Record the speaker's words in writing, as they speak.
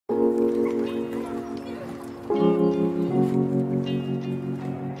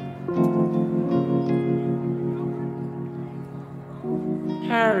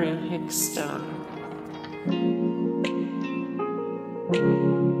Harry Hickstone,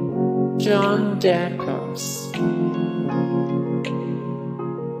 John Dacos,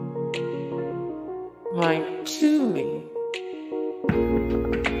 Mike Toomey,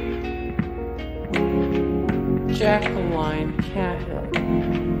 Jacqueline Cahill,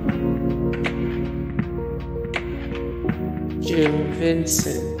 Jim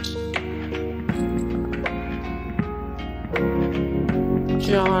Vincent,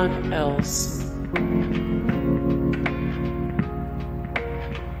 John Elson,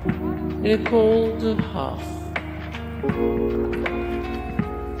 Nicole DeHuff,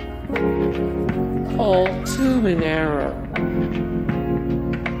 Paul Tumanero,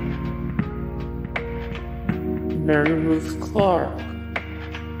 Mary Ruth Clark,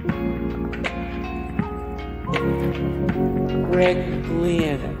 Greg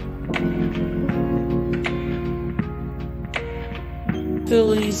Glenn,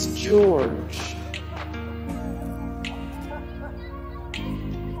 Phillies George,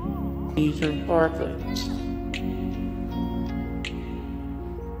 Peter Bartlett,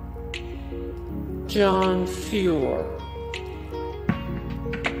 John Fior,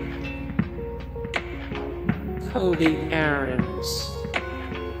 Cody Aarons,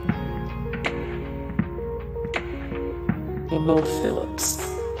 Mo Phillips,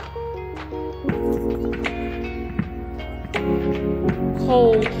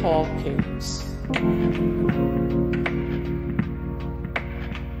 Cole Hawkins,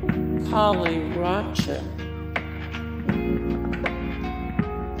 Holly Rocha,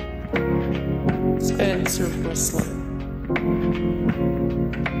 Spencer Whistler,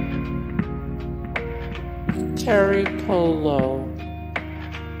 Terry Polo,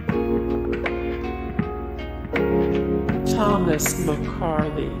 Thomas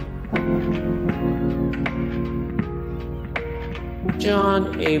McCarthy,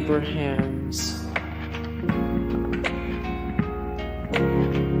 John Abrahams,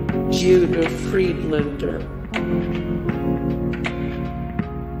 Judah Friedlander,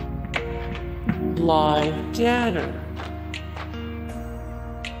 Blythe Danner,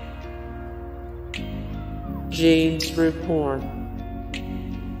 James Riphorn,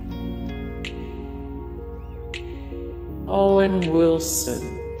 Owen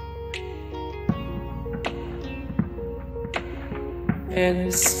Wilson,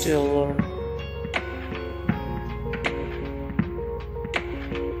 Ben Stiller,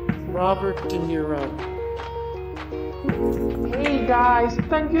 Robert De Niro. Hey guys,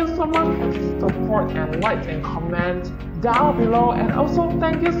 thank you so much for the support and likes and comments down below, and also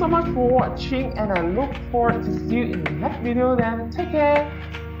thank you so much for watching, and I look forward to see you in the next video. Then take care,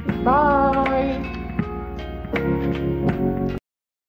 bye.